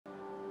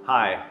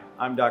Hi,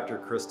 I'm Dr.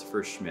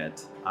 Christopher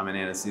Schmidt. I'm an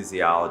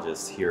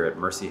anesthesiologist here at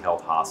Mercy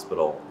Health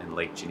Hospital in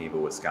Lake Geneva,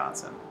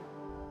 Wisconsin.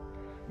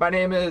 My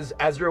name is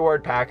Ezra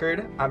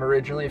Ward-Packard. I'm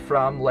originally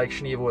from Lake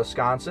Geneva,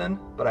 Wisconsin,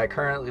 but I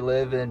currently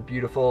live in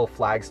beautiful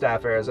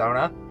Flagstaff,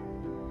 Arizona.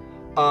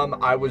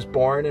 I was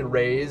born and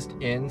raised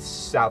in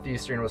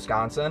southeastern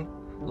Wisconsin.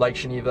 Lake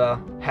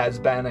Geneva has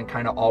been and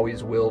kind of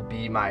always will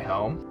be my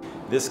home.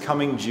 This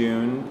coming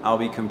June, I'll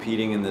be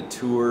competing in the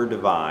Tour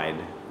Divide,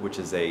 which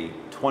is a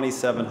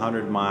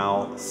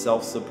 2,700-mile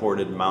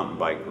self-supported mountain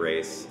bike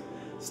race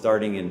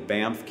starting in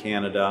Banff,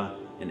 Canada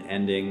and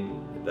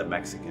ending at the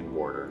Mexican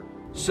border.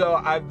 So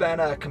I've been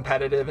a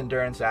competitive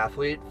endurance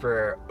athlete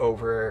for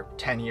over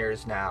 10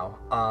 years now.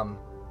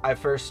 I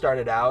first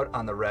started out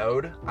on the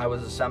road. I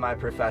was a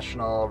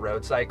semi-professional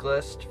road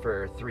cyclist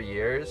for 3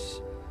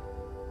 years.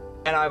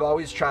 And I've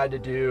always tried to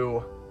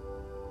do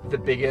the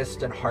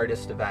biggest and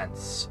hardest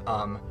events.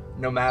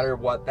 No matter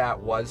what that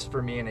was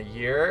for me in a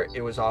year,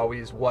 it was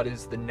always what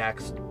is the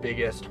next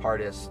biggest,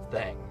 hardest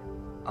thing.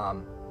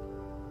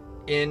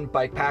 In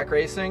bike pack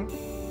racing,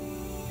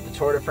 the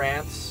Tour de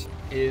France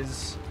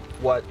is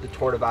what the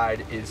Tour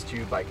Divide is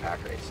to bike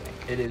pack racing.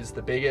 It is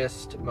the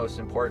biggest, most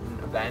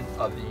important event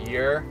of the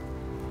year.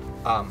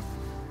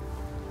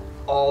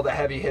 All the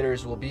heavy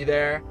hitters will be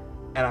there,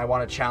 and I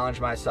want to challenge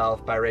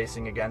myself by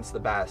racing against the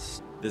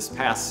best. This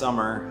past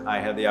summer, I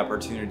had the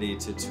opportunity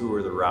to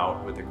tour the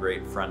route with a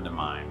great friend of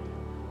mine.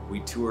 We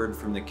toured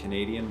from the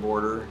Canadian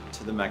border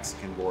to the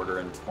Mexican border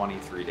in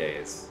 23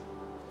 days.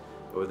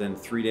 But within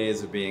 3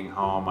 days of being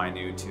home, I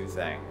knew two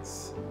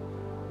things.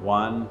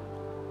 One,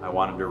 I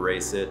wanted to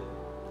race it,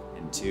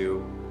 and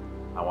two,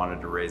 I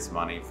wanted to raise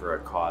money for a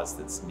cause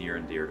that's near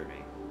and dear to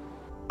me.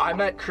 I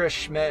met Chris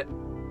Schmidt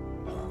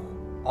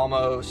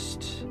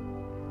almost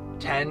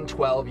 10,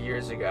 12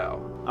 years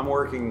ago. I'm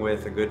working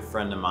with a good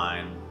friend of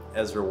mine,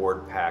 Ezra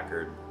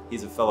Ward-Packard.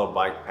 He's a fellow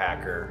bike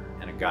packer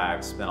and a guy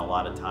I've spent a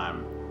lot of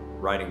time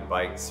riding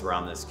bikes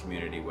around this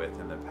community with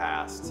in the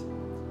past.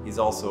 He's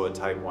also a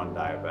type 1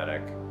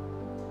 diabetic.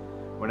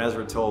 When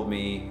Ezra told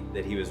me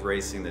that he was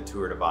racing the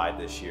Tour Divide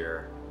this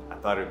year, I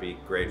thought it'd be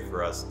great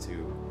for us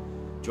to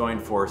join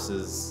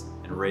forces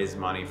and raise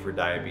money for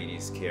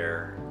diabetes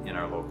care in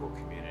our local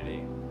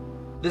community.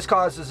 This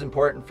cause is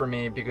important for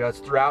me because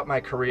throughout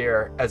my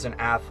career as an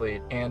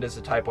athlete and as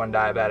a type 1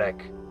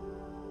 diabetic,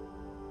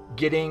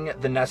 getting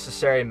the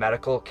necessary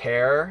medical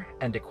care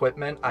and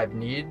equipment I've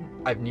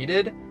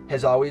needed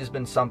has always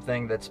been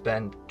something that's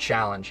been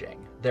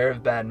challenging. There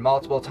have been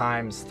multiple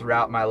times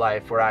throughout my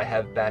life where I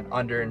have been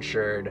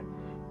underinsured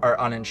or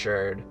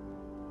uninsured,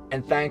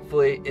 and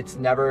thankfully it's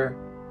never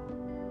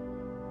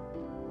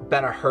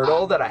been a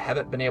hurdle that I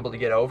haven't been able to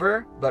get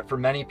over. But for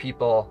many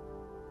people,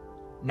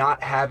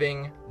 not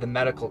having the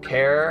medical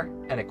care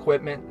and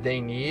equipment they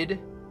need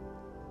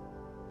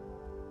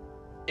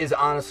is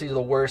honestly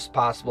the worst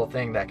possible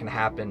thing that can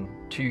happen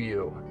to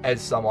you as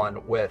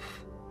someone with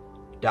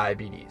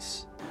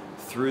diabetes.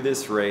 Through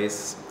this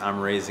race,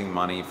 I'm raising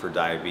money for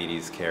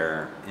diabetes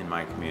care in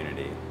my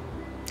community.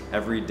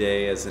 Every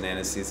day as an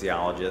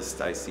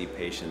anesthesiologist, I see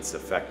patients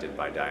affected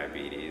by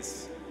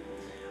diabetes.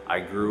 I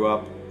grew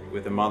up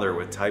with a mother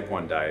with type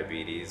 1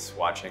 diabetes,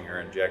 watching her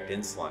inject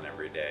insulin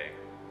every day.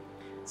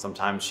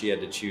 Sometimes she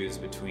had to choose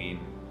between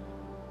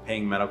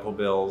paying medical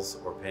bills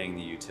or paying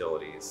the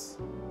utilities.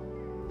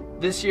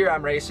 This year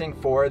I'm racing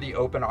for the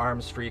Open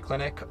Arms Free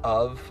Clinic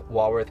of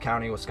Walworth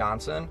County,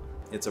 Wisconsin.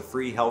 It's a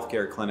free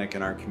healthcare clinic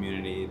in our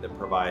community that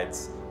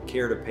provides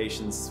care to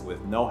patients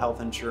with no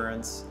health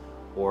insurance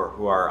or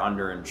who are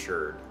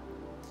underinsured.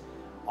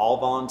 All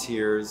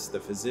volunteers, the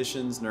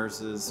physicians,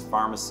 nurses,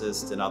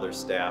 pharmacists, and other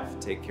staff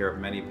take care of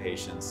many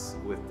patients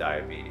with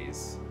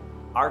diabetes.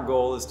 Our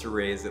goal is to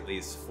raise at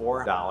least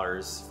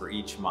 $4 for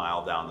each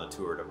mile down the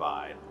Tour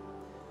Divide.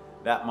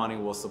 That money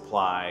will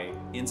supply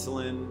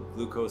insulin,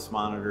 glucose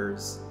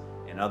monitors,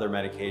 and other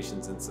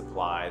medications and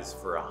supplies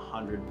for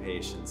 100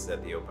 patients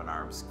at the Open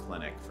Arms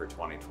Clinic for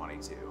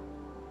 2022.